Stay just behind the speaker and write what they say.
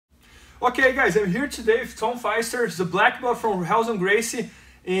Okay guys, I'm here today with Tom Feister, the black belt from House Gracie,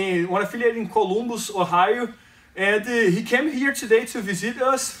 one affiliate in Columbus, Ohio. And he came here today to visit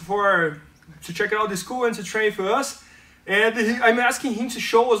us, to check out the school and to train for us. And I'm asking him to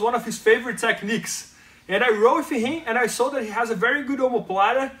show us one of his favorite techniques. And I rode with him and I saw that he has a very good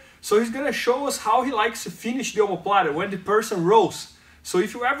omoplata. So he's going to show us how he likes to finish the omoplata when the person rolls. So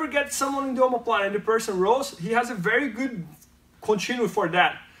if you ever get someone in the omoplata and the person rolls, he has a very good continue for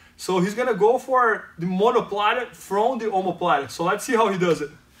that. So he's going to go for the monoplata from the omoplata. So let's see how he does it.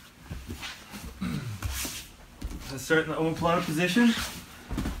 Let's start in the omoplata position.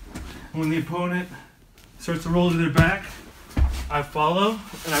 When the opponent starts to roll to their back, I follow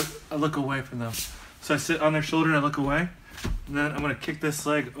and I look away from them. So I sit on their shoulder and I look away. And then I'm going to kick this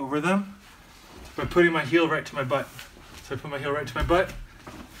leg over them by putting my heel right to my butt. So I put my heel right to my butt,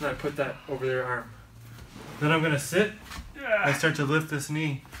 and then I put that over their arm. Then I'm going to sit. I start to lift this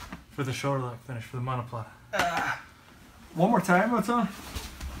knee for the shoulder lock finish for the monoplata. One more time, what's on?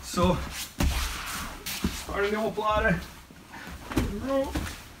 So, starting the omoplata.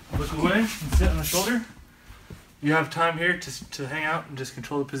 Look away and sit on the shoulder. You have time here to hang out and just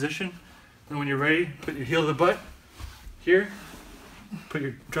control the position. Then when you're ready, put your heel to the butt here.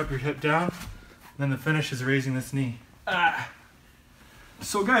 Drop your hip down. And then the finish is raising this knee.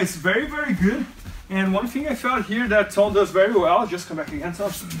 So guys, very, very good. And one thing I felt here that Tom does very well, just come back again,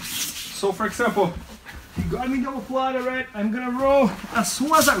 Tom. So for example, he got me the omoplata, right? I'm gonna roll. As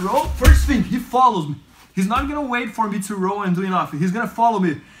soon as I roll, first thing, he follows me. He's not gonna wait for me to roll and do nothing. He's gonna follow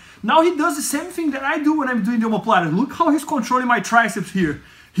me. Now he does the same thing that I do when I'm doing the omoplata. Look how he's controlling my triceps here.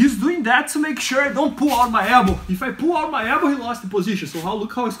 He's doing that to make sure I don't pull out my elbow. If I pull out my elbow, he lost the position. So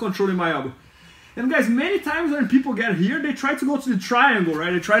look how he's controlling my elbow. And guys, many times when people get here, they try to go to the triangle,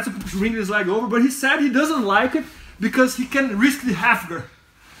 right? They try to bring this leg over, but he said he doesn't like it because he can risk the half guard.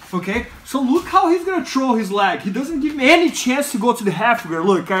 Okay? So look how he's gonna throw his leg. He doesn't give me any chance to go to the half guard.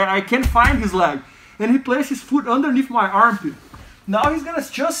 Look, I can't find his leg. And he places his foot underneath my armpit. Now he's gonna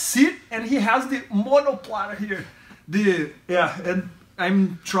just sit and he has the monoplata here. And I'm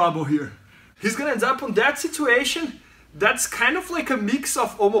in trouble here. He's gonna end up on that situation. That's kind of like a mix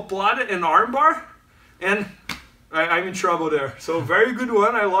of omoplata and armbar, and I'm in trouble there. So very good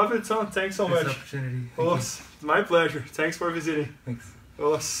one. I love it, Tom. Thanks so much. Opportunity. It's my pleasure. Thanks for visiting. Thanks.